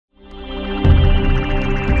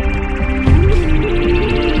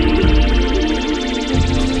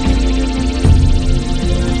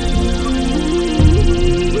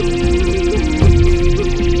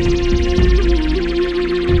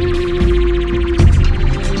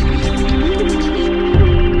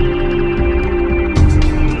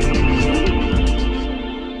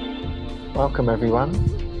Welcome everyone.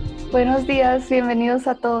 Buenos días, bienvenidos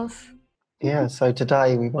a todos. Yeah, so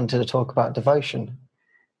today we wanted to talk about devotion.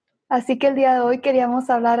 Así que el día de hoy queríamos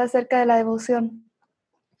hablar acerca de la devoción.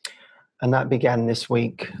 And that began this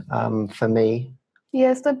week for me Y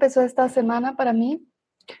esto empezó esta semana para mí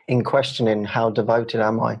in questioning how devoted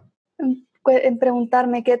am I. en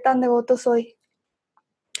preguntarme qué tan devoto soy.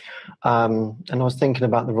 And I was thinking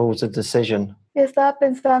about the rules of decision Y estaba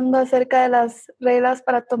pensando acerca de las reglas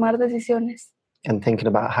para tomar decisiones. and thinking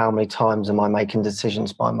about how many times am I making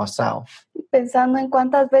decisions by myself Pensando en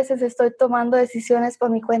cuántas veces estoy tomando decisiones por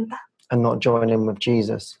mi cuenta and not joining with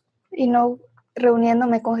Jesus. y no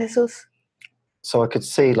reuniéndome con Jesús. So I could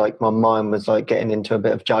see like my mind was like getting into a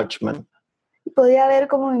bit of judgment. Y podía ver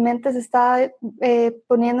cómo mi mente se estaba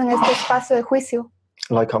poniendo en este espacio de juicio.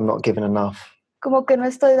 Like I'm not giving enough. Como que no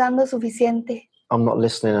estoy dando suficiente. I'm not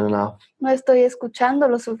listening enough. No estoy escuchando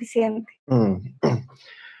lo suficiente.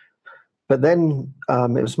 But then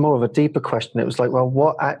it was more of a deeper question. It was like, well,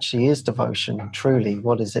 what actually is devotion? Truly,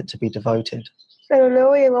 what is it to be devoted? Pero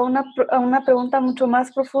luego llegó a una pregunta mucho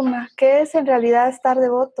más profunda. ¿Qué es en realidad estar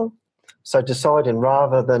devoto? So deciding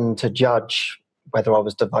rather than to judge whether I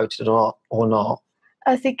was devoted or not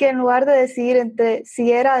Así que en lugar de decidir entre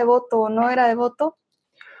si era devoto o no era devoto,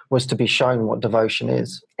 was to be shown what devotion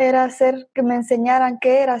is. era hacer que me enseñaran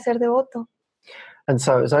qué era ser devoto. And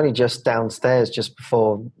so it was only just downstairs, just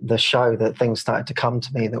before the show, that things started to come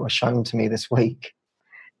to me that were shown to me this week.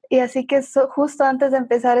 Y así que justo antes de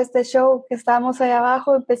empezar este show, que estábamos ahí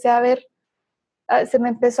abajo, empecé a ver, se me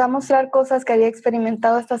empezó a mostrar cosas que había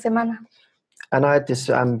experimentado esta semana. And I had this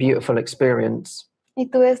beautiful experience. Y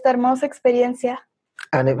tuve esta hermosa experiencia.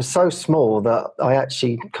 And it was so small that I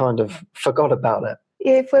actually kind of forgot about it.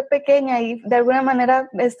 Y fue pequeña y de alguna manera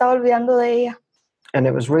me estaba olvidando de ella. And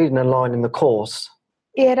it was reading a line in the course.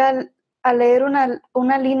 Y era a leer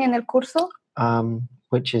una línea en el curso.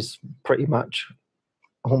 Which is pretty much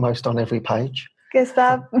almost on every page. Que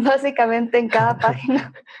está básicamente en cada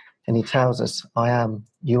página. And he tells us,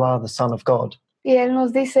 you are the Son of God. Y él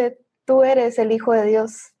nos dice, tú eres el Hijo de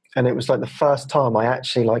Dios. And it was like the first time I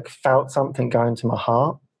actually like felt something go into my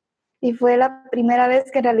heart. Y fue la primera vez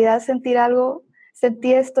que en realidad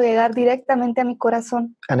sentí esto llegar directamente a mi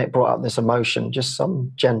corazón. And it brought up this emotion, just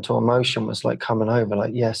some gentle emotion was like coming over,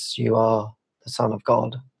 like, yes, you are the Son of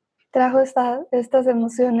God. Trajo estas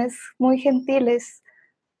emociones muy gentiles,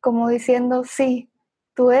 como diciendo, sí,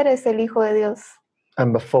 tú eres el Hijo de Dios.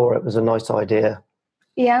 And before it was a nice idea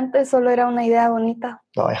Y antes solo era una idea bonita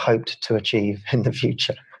that I hoped to achieve in the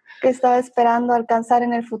future. que estaba esperando alcanzar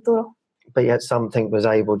en el futuro. But yet something was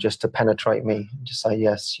able just to penetrate me and just say,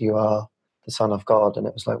 yes, you are the Son of God. And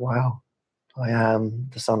it was like, wow, I am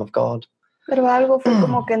the Son of God. Pero algo fue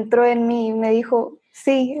como que entró en mí y me dijo,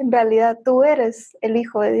 sí, en realidad tú eres el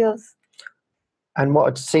Hijo de Dios. And what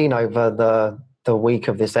I'd seen over the week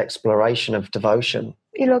of this exploration of devotion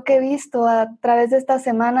Y lo que he visto a través de esta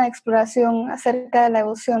semana de exploración acerca de la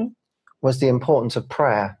devoción was the importance of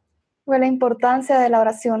prayer. fue la importancia de la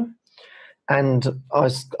oración. And I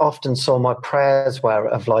often saw my prayers were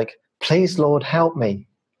of like, please, Lord, help me.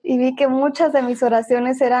 Y vi que muchas de mis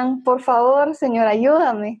oraciones eran, por favor, Señor,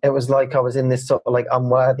 ayúdame. It was like I was in this sort of like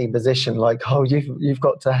unworthy position, like, oh, you've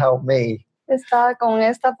got to help me. Estaba con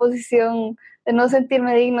esta posición de no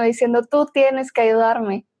sentirme digno, diciendo, tú tienes que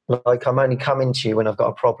ayudarme. Like I'm only coming to you when I've got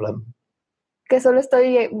a problem. Que solo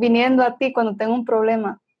estoy viniendo a ti cuando tengo un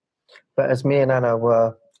problema. But as me and Anna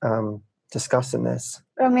were discussing this,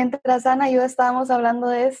 Pero mientras Ana y yo estábamos hablando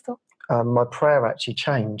de esto, my prayer actually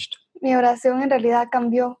changed, mi oración en realidad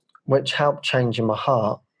cambió, which helped change in my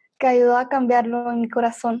heart. que ayudó a cambiarlo en mi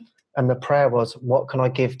corazón. And the prayer was, what can I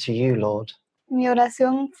give to you, Lord? Mi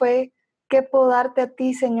oración fue, ¿qué puedo darte a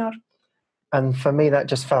ti, Señor? And for me, that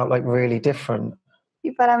just felt like really different.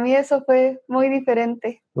 Y para mí eso fue muy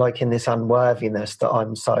diferente. Like in this unworthiness that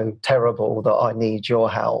I'm so terrible that I need your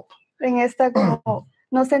help. En esta como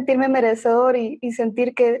no sentirme merecedor y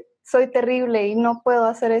sentir que soy terrible y no puedo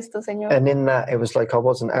hacer esto, Señor. And in that, it was like I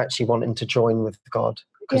wasn't actually wanting to join with God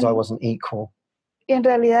because I wasn't equal. Y en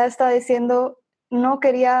realidad estaba diciendo, no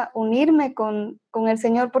quería unirme con el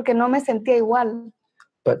Señor porque no me sentía igual.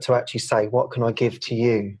 But to actually say, what can I give to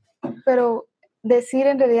you? Pero decir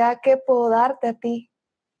en realidad, ¿qué puedo darte a ti?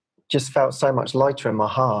 Just felt so much lighter in my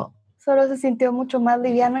heart. Solo se sintió mucho más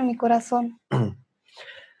liviano en mi corazón.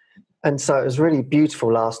 And so it was really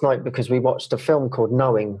beautiful last night because we watched a film called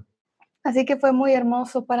Knowing. Así que fue muy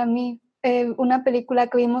hermoso para mí. Una película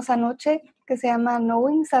que vimos anoche que se llama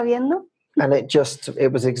Knowing, Sabiendo. And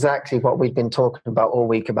it was exactly what we'd been talking about all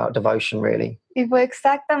week about devotion, really. Y fue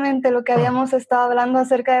exactamente lo que habíamos estado hablando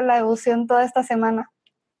acerca de la devoción toda esta semana.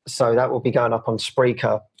 So that will be going up on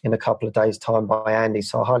Spreaker in a couple of days' time by Andy.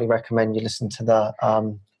 So I highly recommend you listen to the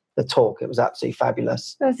talk. It was absolutely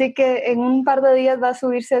fabulous. Así que en un par de días va a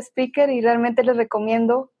subirse a Speaker y realmente les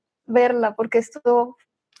recomiendo verla porque estuvo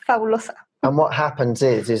fabulosa. And what happens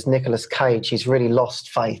is Nicolas Cage, he's really lost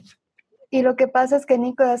faith Y lo que pasa es que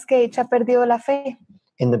Nicolas Cage ha perdido la fe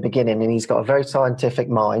in the beginning, and he's got a very scientific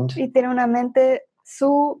mind. y tiene una mente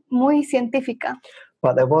muy científica.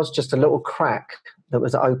 But there was just a little crack that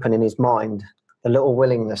was open in his mind. The little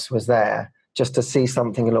willingness was there just to see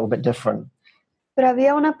something a little bit different. Pero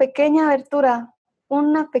había una pequeña abertura,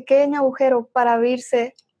 un pequeño agujero para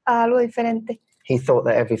abrirse a algo diferente. He thought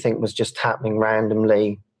that everything was just happening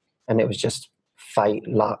randomly and it was just fate,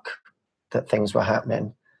 luck, that things were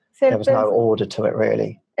happening. There was no order to it,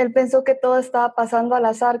 really. Él pensó que todo estaba pasando al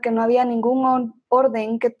azar, que no había ningún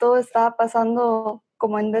orden, que todo estaba pasando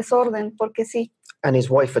como en desorden, porque sí. And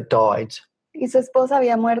his wife had died. Y su esposa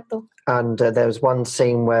había muerto. And there was one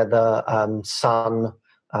scene where the son,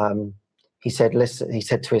 he said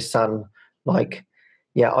to his son, like,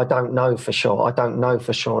 yeah, I don't know for sure. I don't know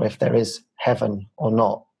for sure if there is heaven or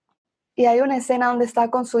not. Y hay una escena donde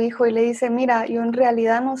está con su hijo y le dice, mira, yo en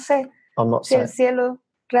realidad no sé si el cielo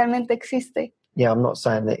realmente existe. Yeah, I'm not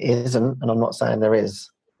saying there isn't, and I'm not saying there is.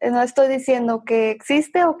 No estoy diciendo que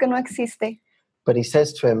existe o que no existe. But he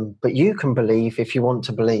says to him, but you can believe if you want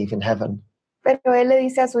to believe in heaven. Pero él le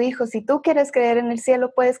dice a su hijo, si tú quieres creer en el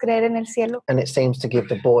cielo, puedes creer en el cielo. And it seems to give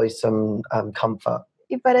the boy some comfort.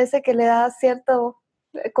 Y parece que le da cierto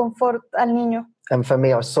confort al niño. And for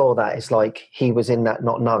me, I saw that it's like he was in that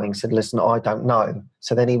not knowing, said, listen, I don't know.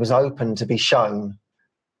 So then he was open to be shown,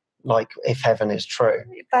 like, if heaven is true.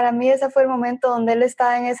 Para mí ese fue el momento donde él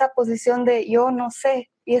estaba en esa posición de yo no sé,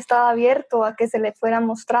 y estaba abierto a que se le fuera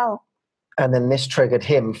mostrado. And then this triggered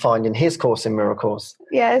him finding his Course in Miracles.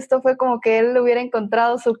 Y a esto fue como que él hubiera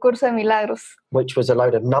encontrado su curso de milagros. Which was a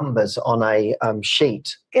load of numbers on a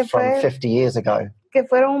sheet from 50 years ago. Que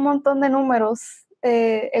fueron un montón de números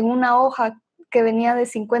en una hoja que venía de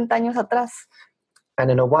 50 años atrás. And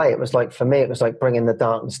in a way, it was like, for me, it was like bringing the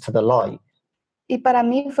darkness to the light. Y para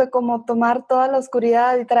mí fue como tomar toda la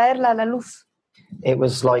oscuridad y traerla a la luz. It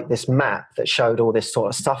was like this map that showed all this sort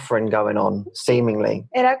of suffering going on, seemingly.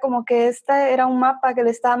 Era como que era un mapa que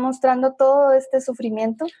le estaba mostrando todo este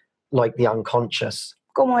sufrimiento. Like the unconscious.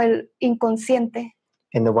 Como el inconsciente.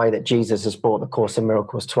 In the way that Jesus has brought the Course in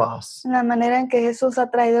Miracles to us. La manera en que Jesús ha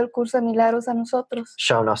traído el curso de milagros a nosotros.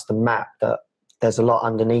 Shown us the map that there's a lot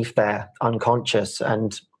underneath there, unconscious,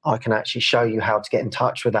 and I can actually show you how to get in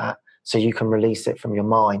touch with that so you can release it from your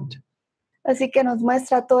mind. Así que nos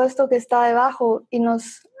muestra todo esto que está debajo y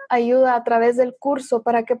nos ayuda a través del curso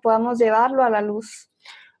para que podamos llevarlo a la luz.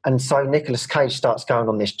 And so Nicolas Cage starts going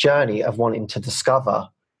on this journey of wanting to discover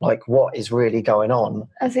like what is really going on.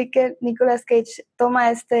 Así que Nicolas Cage toma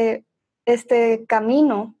este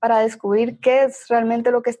camino para descubrir qué es realmente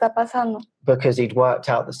lo que está pasando. Because he'd worked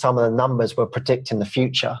out that some of the numbers were predicting the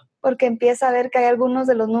future. Porque empieza a ver que hay algunos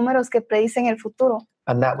de los números que predicen el futuro.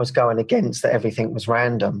 And that was going against that everything was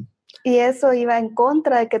random. Y eso iba en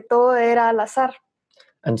contra de que todo era al azar.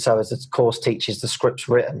 And so as the course teaches, the script's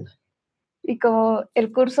written. Y como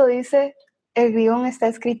el curso dice, el guión está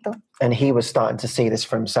escrito. And he was starting to see this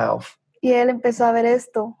for himself. Y él empezó a ver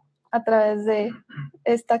esto a través de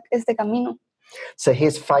este camino. So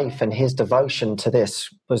his faith and his devotion to this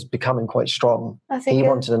was becoming quite strong. He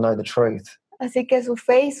wanted to know the truth. Así que su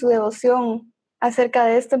fe y su devoción acerca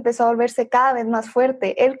de esto empezó a volverse cada vez más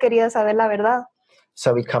fuerte. Él quería saber la verdad.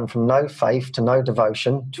 So he'd come from no faith to no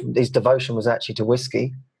devotion. His devotion was actually to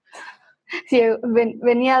whiskey. Sí,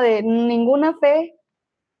 venía de ninguna fe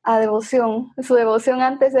a devoción. Su devoción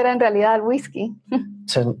antes era en realidad al whisky.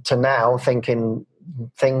 To now thinking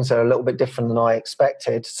things are a little bit different than I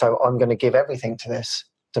expected, so I'm going to give everything to this,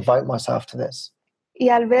 devote myself to this. Y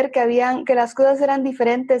al ver que las cosas eran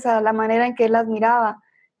diferentes a la manera en que él las miraba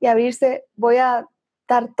y abrirse, voy a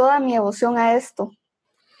dar toda mi devoción a esto.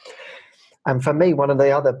 And for me, one of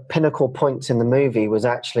the other pinnacle points in the movie was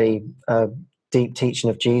actually a deep teaching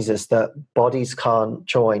of Jesus that bodies can't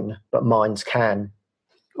join, but minds can.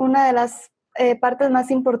 Una de las partes más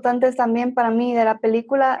importantes también para mí de la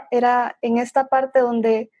película era en esta parte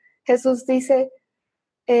donde Jesús dice,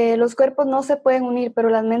 los cuerpos no se pueden unir, pero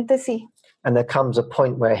las mentes sí. And there comes a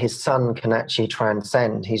point where his son can actually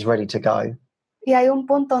transcend. He's ready to go. Y hay un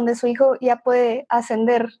punto donde su hijo ya puede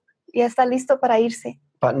ascender, ya está listo para irse.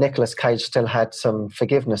 But Nicolas Cage still had some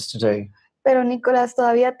forgiveness to do. Pero Nicolas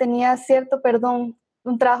todavía tenía cierto perdón,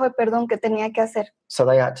 un trabajo de perdón que tenía que hacer. So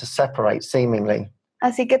they had to separate seemingly.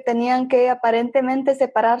 Así que tenían que aparentemente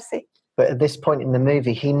separarse. But at this point in the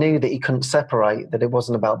movie, he knew that he couldn't separate, that it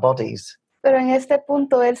wasn't about bodies. Pero en este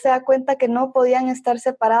punto él se da cuenta que no podían estar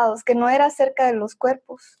separados, que no era acerca de los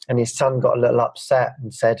cuerpos. And his son got a little upset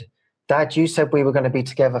and said, Dad, you said we were going to be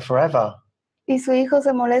together forever. Y su hijo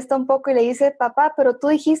se molesta un poco y le dice, papá, pero tú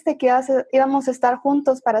dijiste que íbamos a estar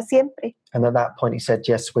juntos para siempre. And at that point he said,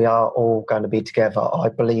 yes, we are all going to be together. I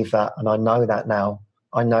believe that and I know that now.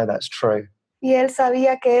 I know that's true. Y él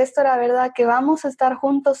sabía que esto era verdad, que vamos a estar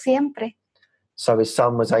juntos siempre. So his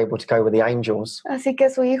son was able to go with the angels. Así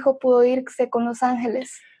que su hijo pudo irse con los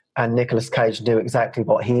ángeles. And Nicolas Cage knew exactly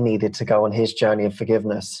what he needed to go on his journey of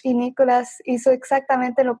forgiveness. Y Nicolas hizo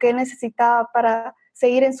exactamente lo que él necesitaba para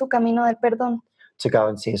seguir en su camino del perdón. To go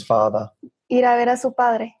and see his father. Ir a ver a su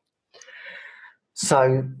padre.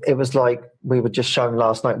 So it was like we were just shown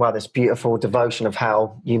last night, wow, this beautiful devotion of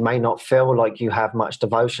how you may not feel like you have much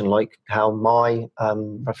devotion, like how my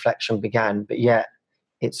reflection began, but yet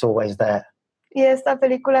it's always there. Y esta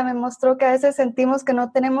película me mostró que a veces sentimos que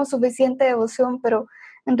no tenemos suficiente devoción, pero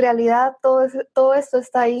en realidad todo esto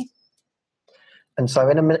está ahí. And so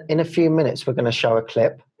in a few minutes, we're going to show a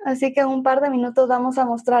clip. Así que en un par de minutos vamos a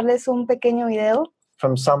mostrarles un pequeño video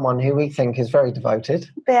From someone who we think is very devoted.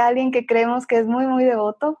 de alguien que creemos que es muy, muy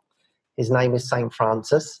devoto. His name is Saint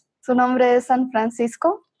Francis. Su nombre es San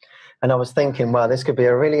Francisco. And I was thinking, well, this could be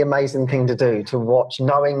a really amazing thing to do, to watch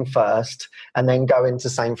Knowing first and then go into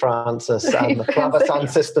Saint Francis and Brother Sun,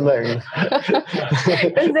 Sister Moon.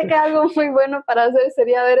 Pensé que algo muy bueno para hacer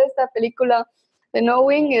sería ver esta película de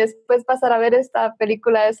Knowing y después pasar a ver esta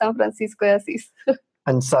película de San Francisco de Asís.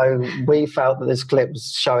 And so we felt that this clip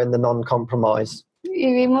was showing the non-compromise.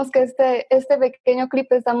 Y vimos que este pequeño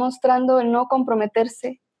clip está mostrando el no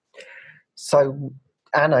comprometerse. So,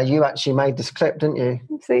 Anna, you actually made this clip, didn't you?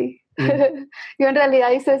 Sí. Yo en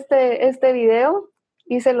realidad hice este video,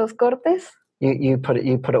 hice los cortes. You put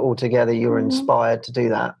it all together. You were inspired to do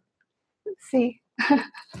that. Sí.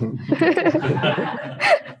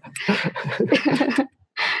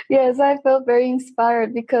 Yes, I felt very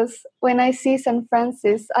inspired because when I see St.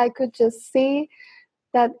 Francis, I could just see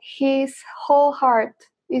that his whole heart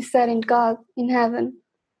is set in God, in heaven.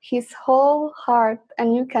 His whole heart,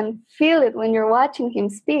 and you can feel it when you're watching him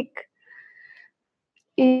speak.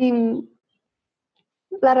 Y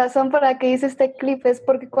la razón por la que hice este clip es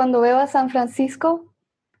porque cuando veo a San Francisco,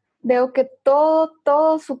 veo que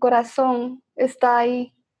todo su corazón está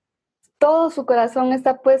ahí. Todo su corazón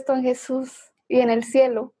está puesto en Jesús y en el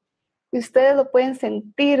cielo. Y ustedes lo pueden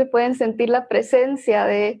sentir la presencia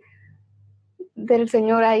del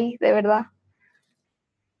Señor ahí, de verdad.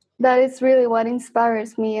 That is really what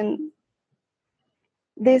inspires me. And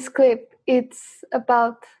this clip, it's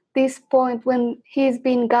about this point when he's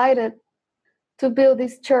being guided to build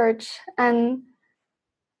this church, and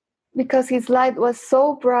because his light was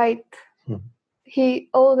so bright,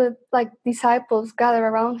 all the disciples gather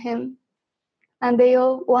around him, and they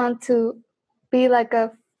all want to be like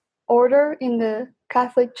a order in the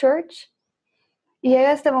Catholic Church. Y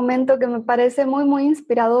llega este momento que me parece muy, muy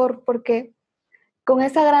inspirador, porque con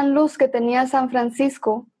esa gran luz que tenía San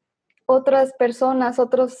Francisco, otras personas,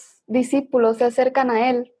 otros discípulos se acercan a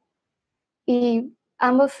él y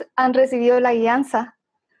ambos han recibido la guianza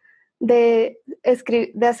de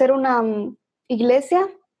hacer una iglesia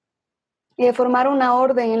y de formar una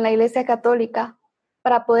orden en la Iglesia Católica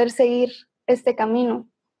para poder seguir este camino.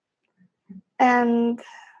 And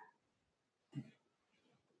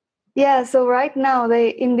yeah, so right now,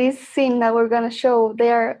 in this scene that we're going to show,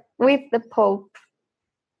 they are with the Pope.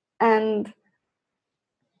 And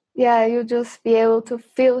yeah, you just be able to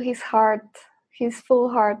feel his heart, his full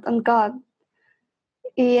heart on God.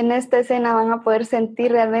 Y en esta escena van a poder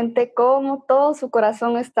sentir realmente cómo todo su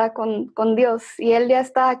corazón está con Dios. Y él ya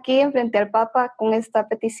está aquí enfrente al Papa con esta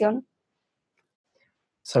petición.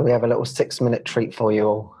 So we have a little 6-minute treat for you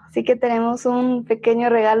all. Así que tenemos un pequeño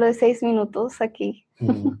regalo de 6 minutos aquí.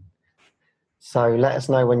 So let us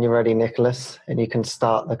know when you're ready, Nicholas, and you can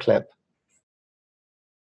start the clip.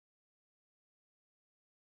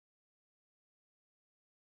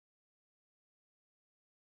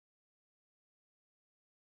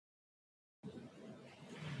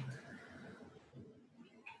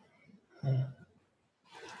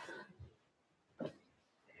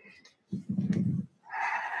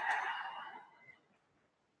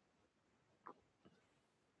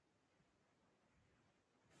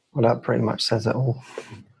 Well, that pretty much says it all.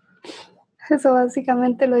 Eso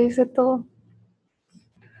básicamente lo dice todo.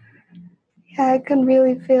 Yeah, I can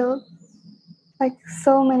really feel like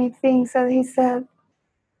so many things that he said.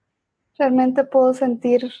 Realmente puedo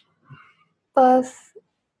sentir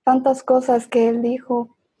tantas cosas que él dijo.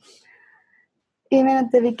 even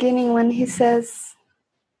at the beginning when he says,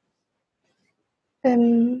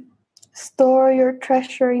 store your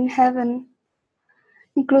treasure in heaven.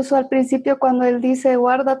 Incluso al principio cuando él dice,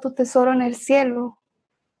 guarda tu tesoro en el cielo,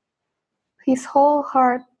 his whole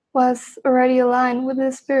heart was already aligned with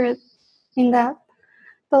the Spirit in that.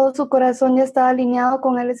 Todo su corazón ya estaba alineado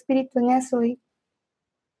con el Espíritu en eso. Y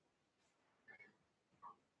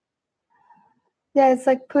yeah, it's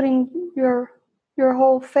like putting your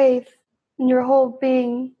whole faith and your whole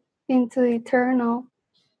being into the eternal,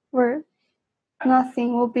 where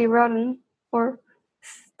nothing will be rotten or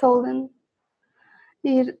stolen.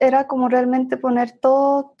 Y era como realmente poner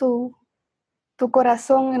todo tu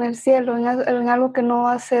corazón en el cielo, en algo que no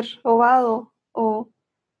va a ser robado o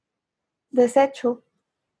deshecho.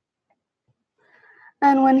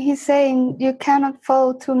 And when he's saying you cannot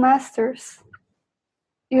follow two masters,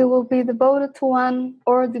 you will be devoted to one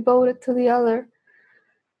or devoted to the other.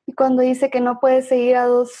 Y cuando dice que no puedes seguir a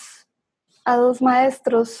dos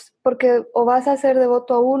maestros, porque o vas a ser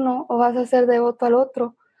devoto a uno o vas a ser devoto al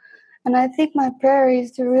otro. And I think my prayer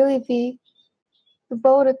is to really be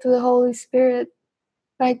devoted to the Holy Spirit,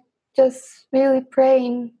 like just really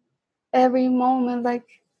praying every moment, like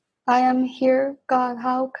I am here, God,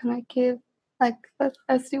 how can I give? Like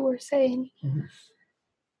as you were saying. Mm-hmm.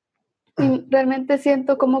 Y realmente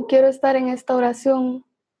siento como quiero estar en esta oración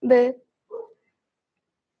de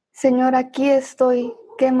Señor, aquí estoy,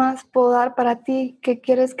 ¿qué más puedo dar para ti? ¿Qué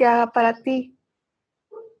quieres que haga para ti?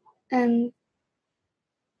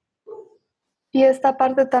 Y esta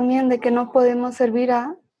parte también de que no podemos servir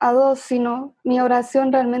a dos, sino mi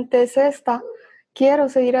oración realmente es esta. Quiero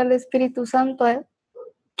seguir al Espíritu Santo,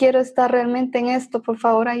 quiero estar realmente en esto, por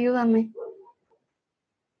favor ayúdame.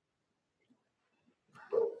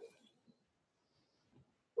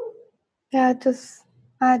 Yeah,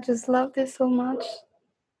 I just love this so much.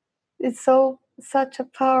 It's such a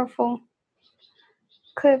powerful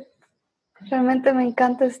clip. Realmente me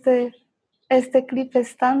encanta este clip,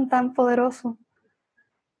 es tan poderoso.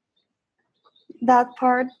 That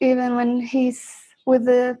part, even when he's with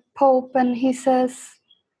the Pope and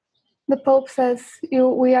the Pope says,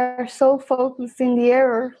 we are so focused in the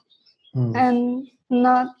error and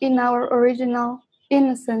not in our original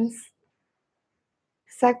innocence.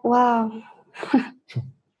 It's like, wow.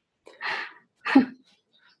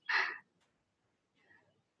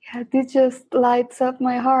 Yeah, this just lights up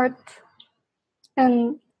my heart.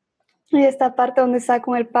 Y esta parte donde está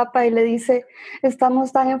con el Papa y le dice,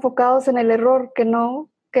 estamos tan enfocados en el error que no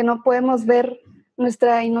podemos ver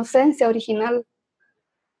nuestra inocencia original.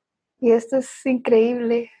 Y esto es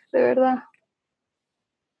increíble, de verdad.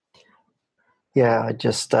 Yeah, I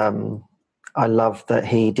just, I love that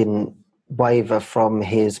he didn't waver from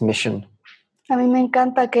his mission. A mí me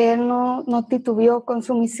encanta que él no titubeó con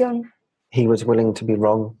su misión. He was willing to be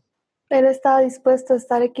wrong. Él estaba dispuesto a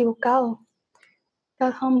estar equivocado.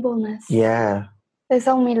 That humbleness. Yeah.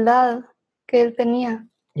 Esa humildad que él tenía.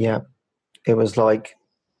 Yeah. It was like,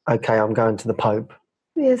 okay, I'm going to the Pope.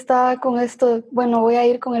 Y estaba con esto, bueno, voy a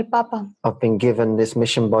ir con el Papa. I've been given this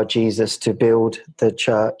mission by Jesus to build the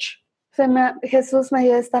church. Jesús me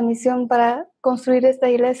dio esta misión para construir esta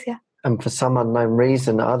iglesia. And for some unknown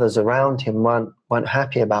reason, others around him weren't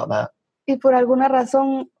happy about that. Y por alguna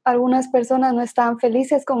razón, algunas personas no estaban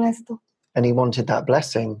felices con esto. And he wanted that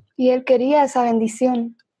blessing. Y él quería esa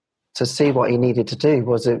bendición. To see what he needed to do.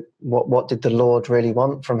 Was it what did the Lord really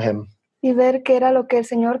want from him? Y ver qué era lo que el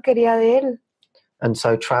Señor quería de él. And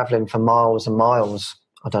so traveling for miles and miles,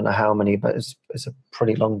 I don't know how many, but it's a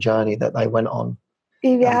pretty long journey that they went on.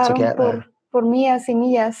 Y viajaron por millas y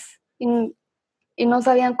millas y no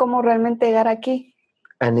sabían cómo realmente llegar aquí.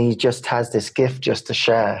 And he just has this gift just to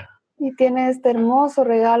share. Y tiene este hermoso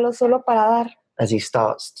regalo solo para dar. As he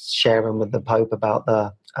starts sharing with the Pope about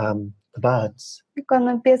the birds. Y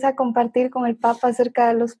cuando empieza a compartir con el Papa acerca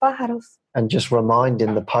de los pájaros. And just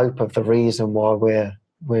reminding the Pope of the reason why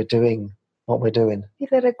we're doing what we're doing. Y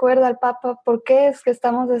le recuerda al Papa por qué es que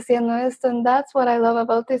estamos haciendo esto. And that's what I love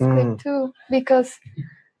about this clip too. Because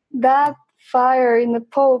that fire in the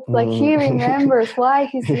Pope, like he remembers why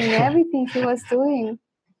he's doing everything he was doing.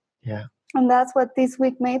 Yeah. And that's what this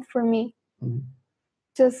week made for me.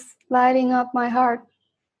 Just lighting up my heart.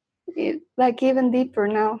 Like even deeper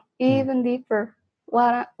now. Even deeper.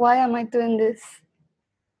 Why am I doing this?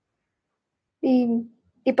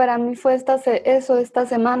 Y para mí fue esta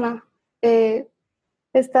semana.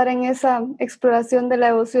 Estar en esa exploración de la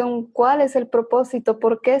devoción. ¿Cuál es el propósito?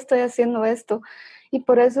 ¿Por qué estoy haciendo esto? Y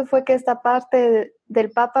por eso fue que esta parte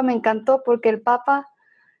del Papa me encantó, porque el Papa,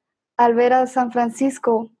 al ver a San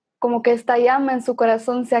Francisco, como que esta llama en su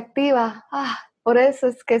corazón se activa. Por eso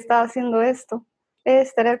es que está haciendo esto.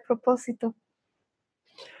 Este era el propósito.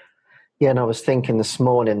 Yeah, and I was thinking this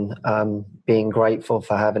morning, being grateful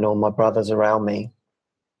for having all my brothers around me.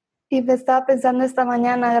 Y me estaba pensando esta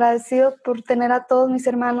mañana, agradecido por tener a todos mis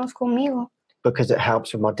hermanos conmigo, Because it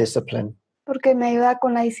helps with my discipline porque me ayuda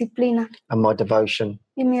con la disciplina and my devotion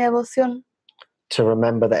y mi devoción. to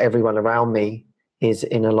remember that everyone around me is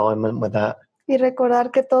in alignment with that. Y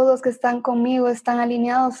recordar que todos los que están conmigo están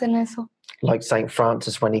alineados en eso. Like St.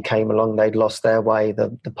 Francis, when he came along, they'd lost their way. The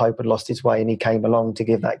Pope had lost his way, and he came along to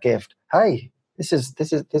give that gift. Hey, this is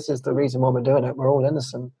the reason why we're doing it. We're all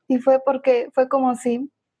innocent. Y fue como si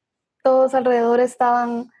todos alrededor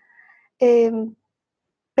estaban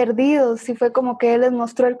perdidos y fue como que Él les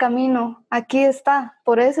mostró el camino. Aquí está,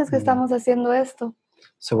 por eso es que estamos haciendo esto.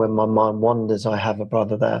 So when my mind wanders, I have a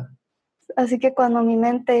brother there. Así que cuando mi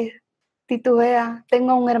mente titubea,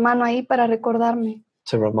 tengo un hermano ahí para recordarme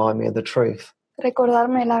To remind me of the truth,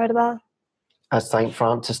 la verdad, as St.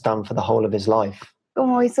 Francis done for the whole of his life.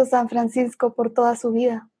 como hizo San Francisco por toda su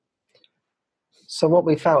vida. So what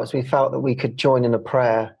we felt that we could join in a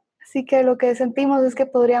prayer Así que lo que sentimos es que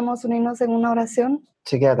podríamos unirnos en una oración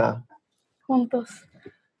together. juntos.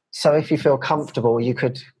 So if you feel comfortable, you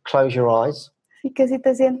could close your eyes. Así que si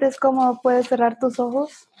te sientes cómodo, puedes cerrar tus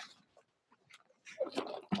ojos.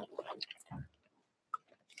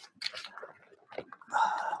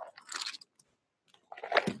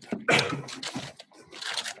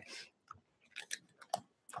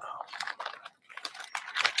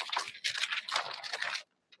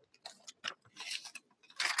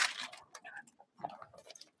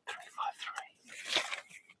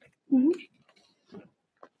 Ujú.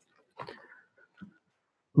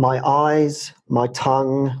 My eyes, my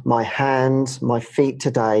tongue, my hands, my feet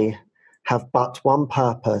today have but one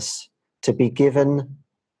purpose: to be given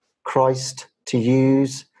Christ to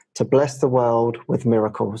use to bless the world with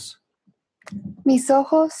miracles. Mis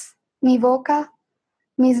ojos, mi boca,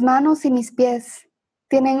 mis manos y mis pies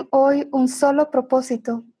tienen hoy un solo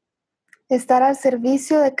propósito: estar al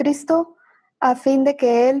servicio de Cristo a fin de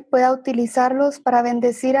que Él pueda utilizarlos para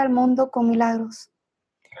bendecir al mundo con milagros.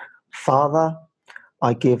 Father,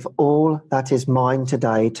 I give all that is mine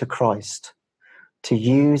today to Christ, to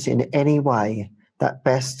use in any way that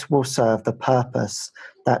best will serve the purpose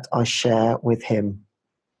that I share with him.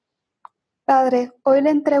 Padre, hoy le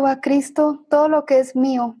entrego a Cristo todo lo que es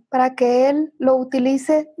mío para que Él lo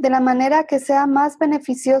utilice de la manera que sea más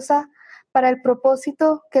beneficiosa para el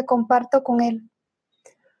propósito que comparto con Él.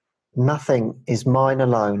 Nothing is mine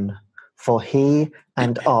alone, for he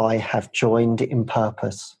and I have joined in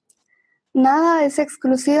purpose. Nada es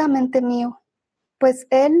exclusivamente mío, pues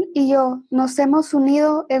Él y yo nos hemos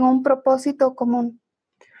unido en un propósito común.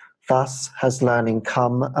 Thus has learning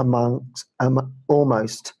come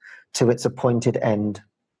almost to its appointed end.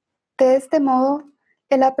 De este modo,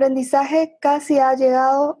 el aprendizaje casi ha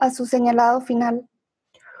llegado a su señalado final.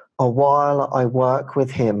 A while I work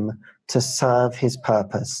with him to serve his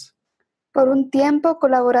purpose. Por un tiempo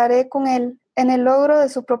colaboraré con Él en el logro de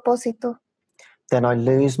su propósito. Then I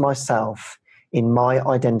lose myself in my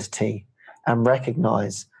identity and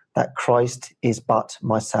recognize that Christ is but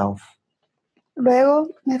myself. Luego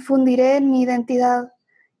me fundiré en mi identidad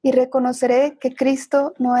y reconoceré que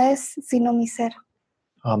Cristo no es sino mi ser.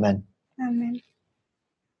 Amen. Amén.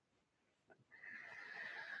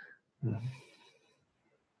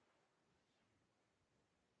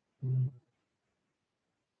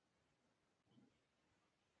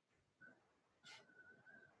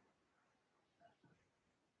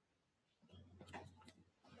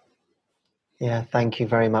 Yeah, thank you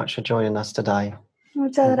very much for joining us today.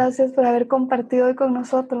 Muchas gracias por haber compartido hoy con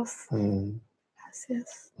nosotros. Mm.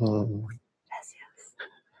 Gracias. Mm. Gracias.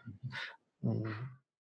 Mm.